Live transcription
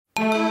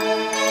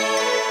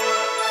The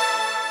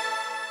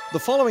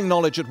following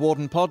Knowledge at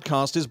Wharton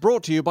podcast is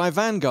brought to you by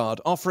Vanguard,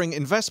 offering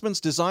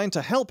investments designed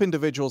to help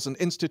individuals and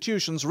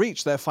institutions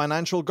reach their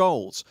financial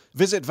goals.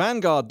 Visit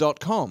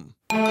Vanguard.com.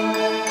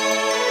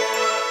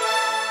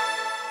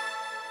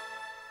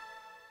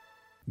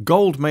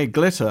 Gold may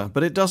glitter,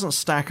 but it doesn't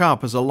stack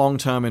up as a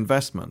long-term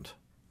investment.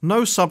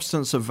 No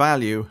substance of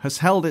value has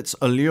held its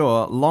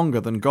allure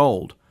longer than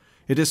gold.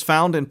 It is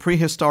found in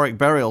prehistoric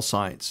burial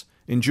sites,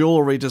 in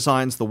jewelry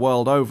designs the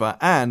world over,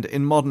 and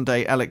in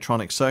modern-day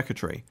electronic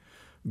circuitry.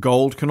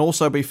 Gold can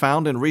also be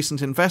found in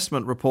recent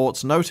investment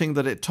reports noting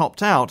that it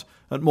topped out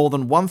at more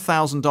than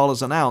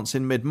 $1,000 an ounce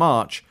in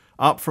mid-March,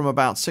 up from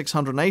about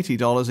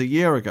 $680 a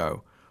year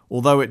ago.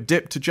 Although it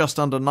dipped to just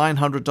under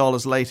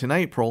 $900 late in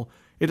April,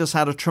 it has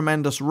had a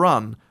tremendous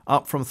run,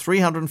 up from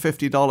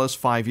 $350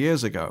 5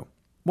 years ago.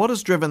 What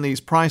has driven these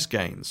price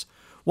gains?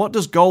 What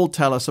does gold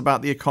tell us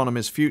about the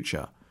economy's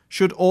future?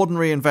 Should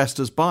ordinary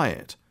investors buy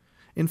it?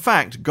 In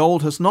fact,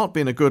 gold has not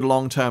been a good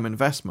long-term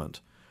investment.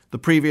 The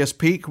previous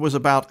peak was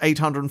about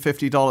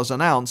 $850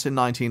 an ounce in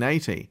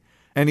 1980.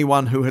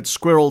 Anyone who had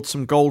squirreled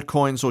some gold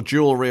coins or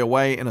jewelry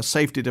away in a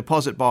safety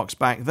deposit box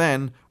back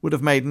then would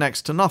have made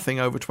next to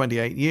nothing over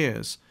 28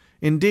 years.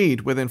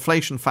 Indeed, with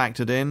inflation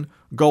factored in,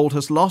 gold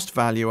has lost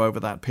value over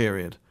that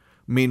period.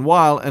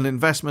 Meanwhile, an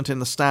investment in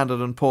the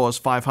Standard & Poor's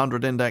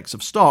 500 index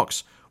of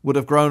stocks would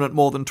have grown at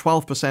more than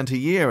 12% a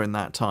year in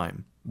that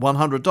time.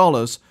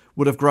 $100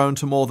 would have grown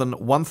to more than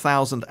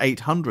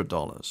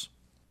 $1,800.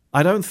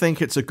 I don't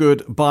think it's a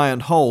good buy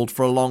and hold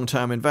for a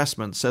long-term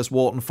investment, says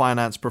Wharton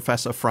Finance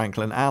Professor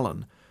Franklin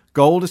Allen.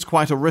 Gold is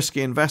quite a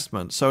risky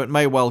investment, so it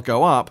may well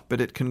go up, but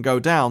it can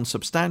go down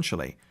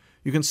substantially.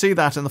 You can see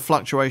that in the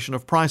fluctuation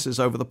of prices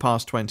over the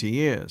past 20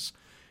 years.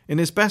 In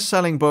his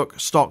best-selling book,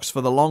 Stocks for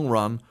the Long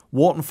Run,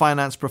 Wharton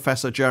Finance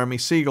Professor Jeremy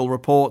Siegel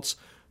reports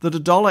that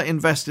 $1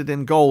 invested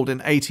in gold in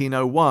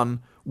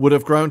 1801 would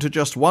have grown to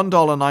just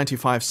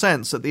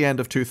 $1.95 at the end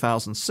of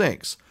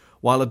 2006,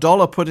 while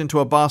 $1 put into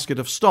a basket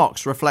of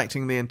stocks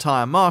reflecting the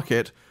entire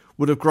market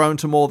would have grown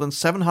to more than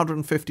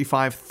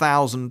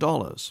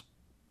 $755,000.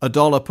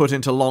 $1 put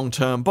into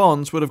long-term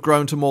bonds would have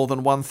grown to more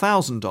than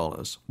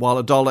 $1,000,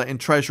 while $1 in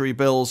treasury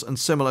bills and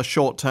similar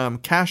short-term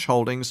cash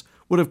holdings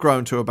would have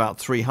grown to about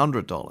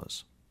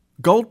 $300.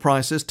 Gold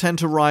prices tend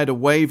to ride a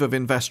wave of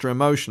investor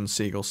emotion,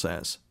 Siegel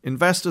says.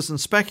 Investors and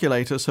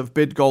speculators have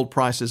bid gold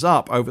prices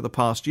up over the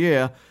past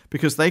year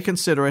because they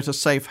consider it a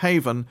safe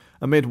haven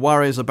amid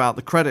worries about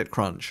the credit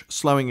crunch,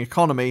 slowing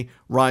economy,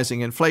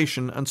 rising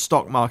inflation, and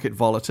stock market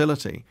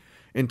volatility.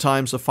 In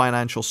times of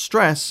financial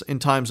stress, in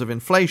times of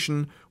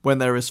inflation, when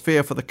there is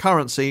fear for the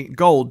currency,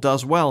 gold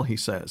does well, he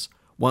says.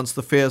 Once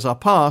the fears are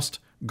past,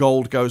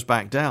 gold goes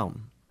back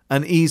down.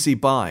 An easy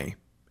buy.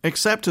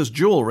 Except as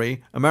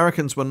jewelry,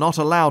 Americans were not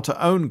allowed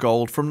to own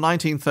gold from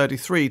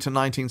 1933 to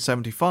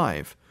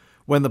 1975.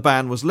 When the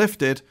ban was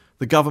lifted,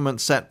 the government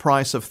set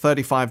price of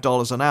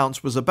 $35 an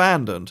ounce was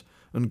abandoned,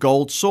 and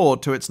gold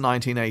soared to its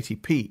 1980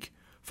 peak.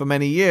 For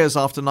many years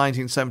after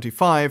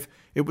 1975,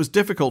 it was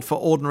difficult for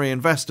ordinary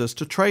investors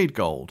to trade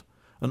gold.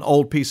 An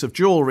old piece of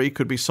jewelry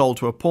could be sold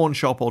to a pawn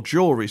shop or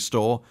jewelry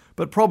store,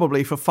 but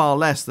probably for far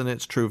less than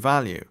its true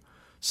value.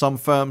 Some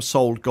firms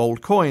sold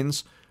gold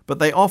coins, but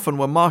they often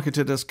were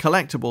marketed as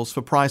collectibles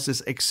for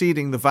prices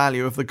exceeding the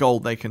value of the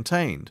gold they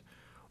contained.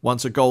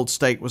 Once a gold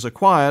stake was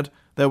acquired,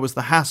 there was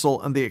the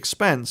hassle and the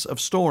expense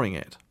of storing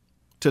it.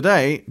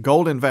 Today,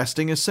 gold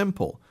investing is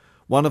simple.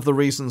 One of the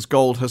reasons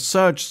gold has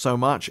surged so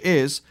much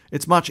is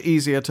it's much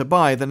easier to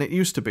buy than it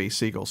used to be,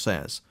 Siegel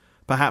says.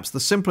 Perhaps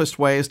the simplest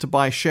way is to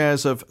buy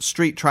shares of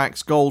Street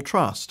Tracks Gold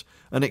Trust,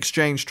 an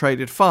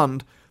exchange-traded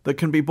fund that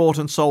can be bought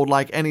and sold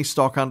like any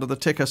stock under the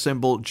ticker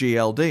symbol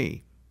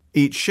GLD.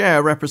 Each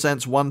share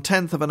represents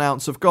 1/10 of an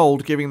ounce of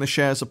gold, giving the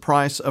shares a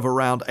price of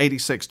around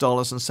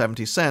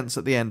 $86.70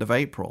 at the end of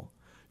April.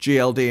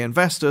 GLD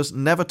investors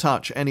never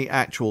touch any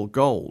actual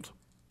gold.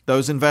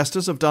 Those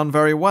investors have done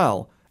very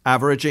well,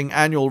 averaging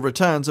annual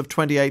returns of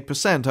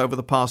 28% over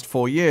the past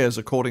 4 years,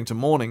 according to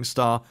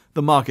Morningstar,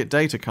 the market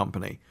data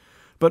company.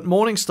 But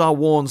Morningstar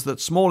warns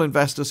that small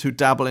investors who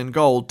dabble in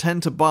gold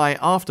tend to buy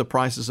after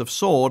prices have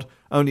soared,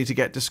 only to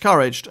get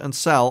discouraged and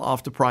sell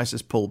after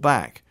prices pull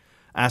back.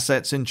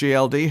 Assets in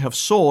GLD have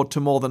soared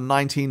to more than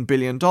 $19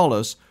 billion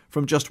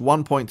from just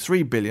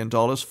 $1.3 billion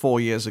 4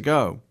 years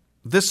ago.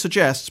 This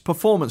suggests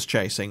performance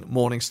chasing,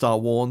 Morningstar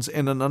warns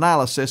in an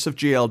analysis of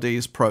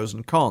GLD's pros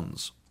and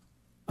cons.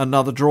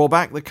 Another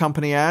drawback the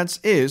company adds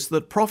is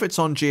that profits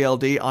on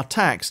GLD are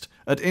taxed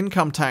at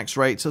income tax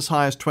rates as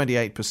high as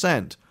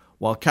 28%,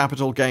 while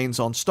capital gains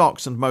on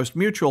stocks and most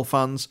mutual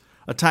funds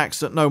are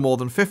taxed at no more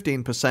than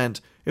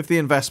 15% if the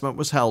investment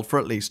was held for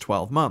at least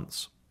 12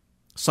 months.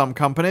 Some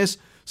companies,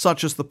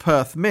 such as the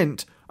Perth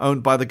Mint,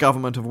 owned by the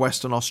government of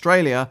Western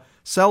Australia,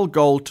 sell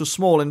gold to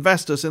small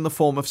investors in the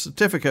form of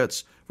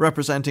certificates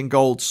representing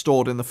gold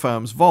stored in the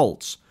firm's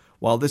vaults.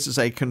 While this is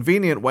a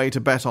convenient way to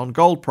bet on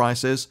gold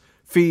prices,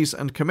 fees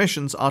and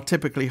commissions are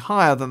typically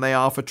higher than they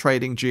are for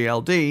trading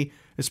GLD,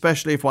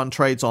 especially if one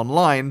trades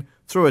online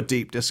through a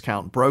deep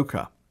discount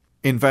broker.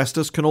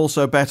 Investors can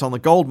also bet on the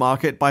gold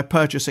market by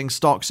purchasing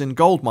stocks in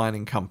gold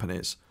mining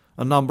companies.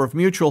 A number of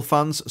mutual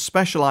funds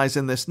specialize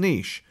in this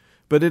niche,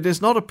 but it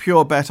is not a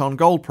pure bet on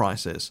gold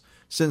prices,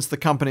 since the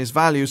company's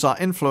values are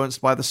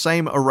influenced by the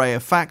same array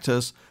of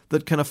factors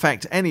that can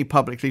affect any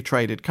publicly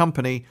traded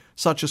company,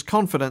 such as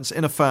confidence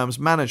in a firm's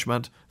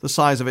management, the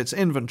size of its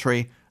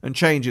inventory, and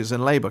changes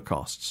in labor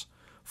costs.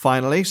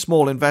 Finally,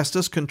 small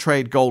investors can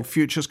trade gold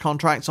futures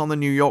contracts on the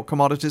New York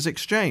Commodities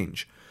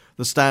Exchange.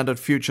 The standard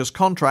futures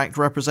contract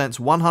represents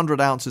 100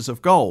 ounces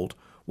of gold,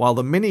 while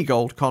the mini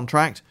gold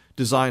contract,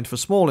 designed for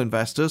small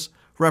investors,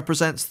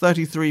 represents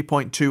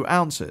 33.2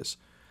 ounces.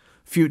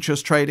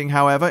 Futures trading,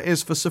 however,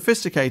 is for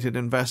sophisticated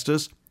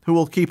investors who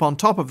will keep on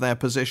top of their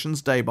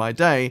positions day by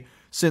day,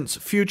 since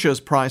futures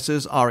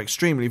prices are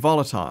extremely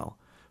volatile.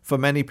 For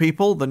many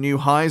people, the new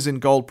highs in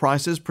gold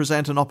prices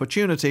present an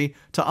opportunity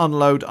to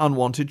unload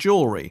unwanted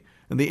jewelry,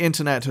 and the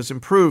internet has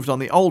improved on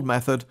the old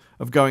method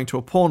of going to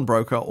a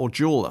pawnbroker or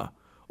jeweler.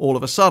 All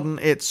of a sudden,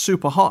 it's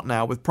super hot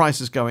now with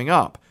prices going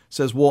up,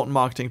 says Wharton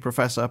marketing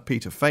professor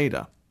Peter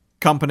Fader.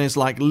 Companies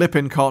like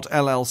Lippincott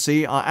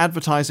LLC are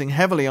advertising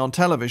heavily on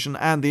television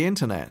and the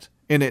internet.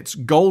 In its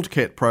Gold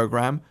Kit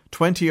program,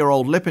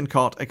 20-year-old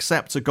Lippincott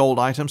accepts a gold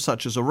item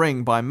such as a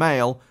ring by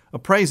mail,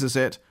 appraises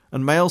it,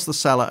 and mails the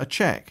seller a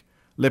check.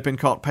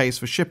 Lippincott pays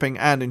for shipping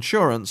and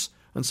insurance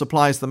and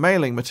supplies the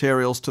mailing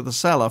materials to the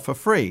seller for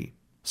free.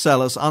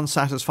 Sellers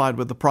unsatisfied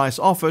with the price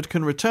offered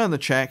can return the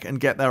check and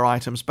get their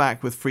items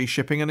back with free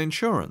shipping and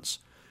insurance.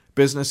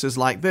 Businesses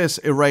like this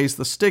erase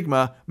the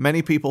stigma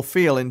many people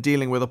feel in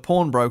dealing with a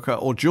pawnbroker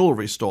or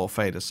jewelry store,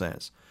 Fader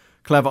says.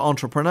 Clever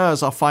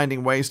entrepreneurs are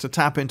finding ways to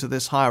tap into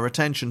this higher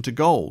attention to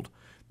gold.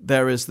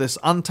 There is this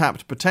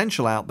untapped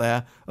potential out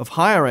there of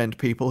higher-end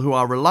people who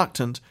are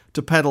reluctant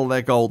to peddle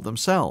their gold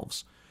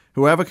themselves.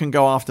 Whoever can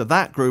go after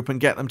that group and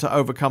get them to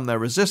overcome their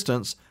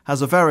resistance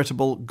has a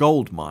veritable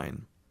gold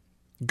mine.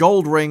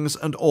 Gold rings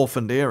and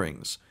orphaned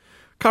earrings.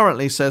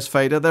 Currently, says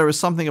Fader, there is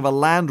something of a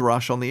land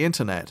rush on the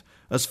internet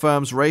as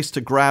firms race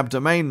to grab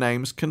domain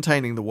names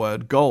containing the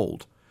word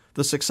gold.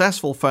 The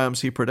successful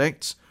firms, he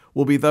predicts,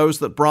 will be those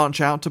that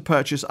branch out to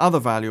purchase other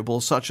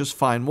valuables such as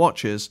fine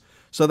watches,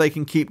 so they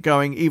can keep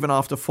going even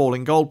after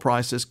falling gold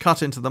prices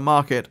cut into the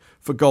market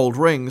for gold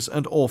rings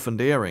and orphaned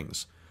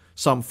earrings.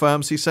 Some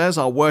firms, he says,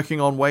 are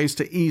working on ways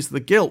to ease the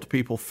guilt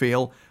people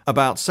feel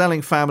about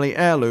selling family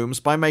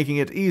heirlooms by making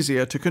it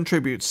easier to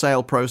contribute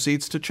sale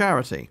proceeds to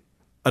charity.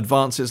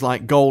 Advances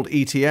like gold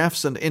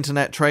ETFs and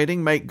internet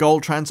trading make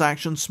gold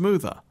transactions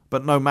smoother,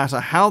 but no matter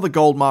how the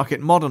gold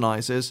market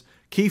modernizes,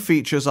 key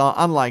features are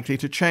unlikely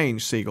to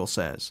change, Siegel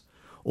says.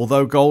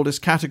 Although gold is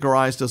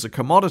categorized as a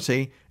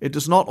commodity, it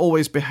does not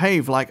always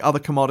behave like other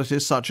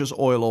commodities such as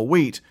oil or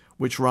wheat,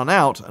 which run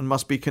out and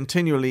must be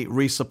continually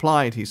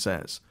resupplied, he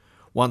says.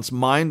 Once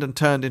mined and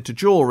turned into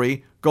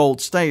jewelry,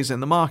 gold stays in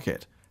the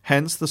market.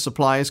 Hence, the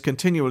supply is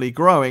continually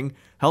growing,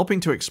 helping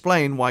to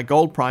explain why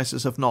gold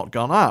prices have not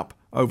gone up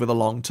over the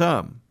long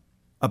term.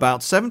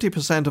 About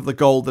 70% of the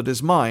gold that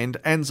is mined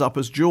ends up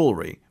as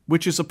jewelry,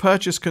 which is a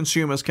purchase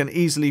consumers can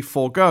easily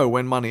forego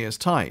when money is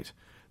tight.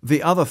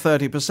 The other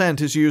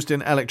 30% is used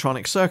in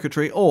electronic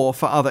circuitry or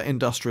for other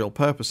industrial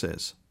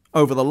purposes.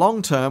 Over the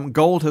long term,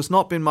 gold has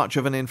not been much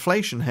of an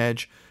inflation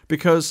hedge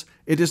because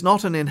it is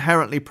not an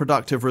inherently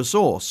productive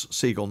resource,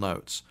 Siegel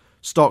notes.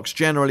 Stocks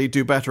generally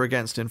do better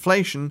against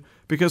inflation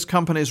because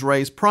companies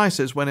raise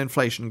prices when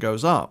inflation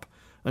goes up,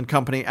 and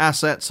company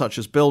assets such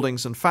as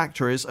buildings and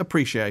factories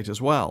appreciate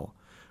as well.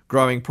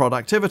 Growing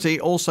productivity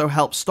also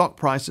helps stock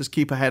prices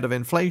keep ahead of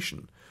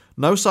inflation.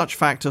 No such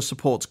factor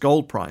supports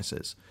gold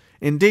prices.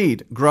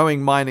 Indeed,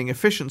 growing mining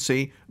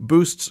efficiency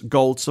boosts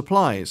gold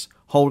supplies,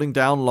 holding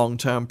down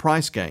long-term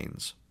price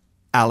gains.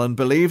 Allen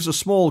believes a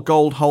small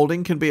gold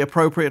holding can be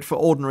appropriate for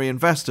ordinary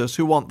investors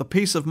who want the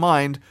peace of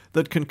mind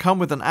that can come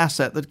with an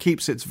asset that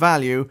keeps its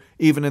value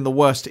even in the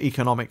worst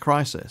economic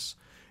crisis.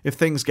 If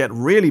things get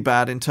really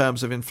bad in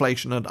terms of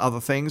inflation and other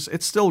things,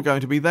 it's still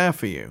going to be there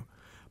for you.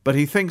 But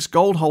he thinks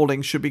gold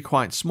holdings should be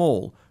quite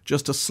small,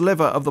 just a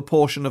sliver of the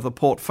portion of the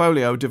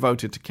portfolio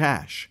devoted to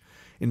cash.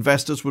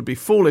 Investors would be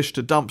foolish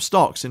to dump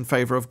stocks in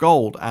favor of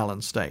gold,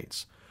 Allen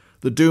states.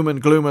 The doom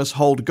and gloomers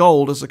hold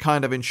gold as a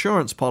kind of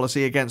insurance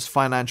policy against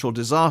financial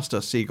disaster,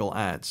 Siegel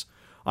adds.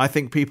 I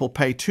think people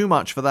pay too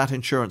much for that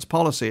insurance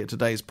policy at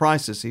today's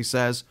prices, he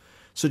says,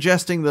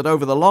 suggesting that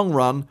over the long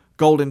run,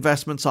 gold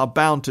investments are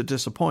bound to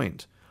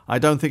disappoint. I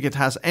don't think it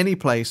has any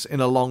place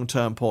in a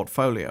long-term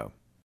portfolio.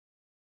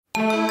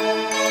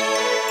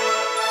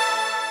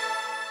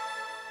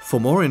 For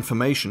more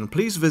information,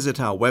 please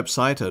visit our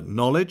website at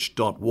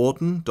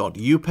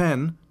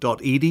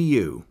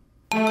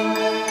knowledge.wharton.upenn.edu.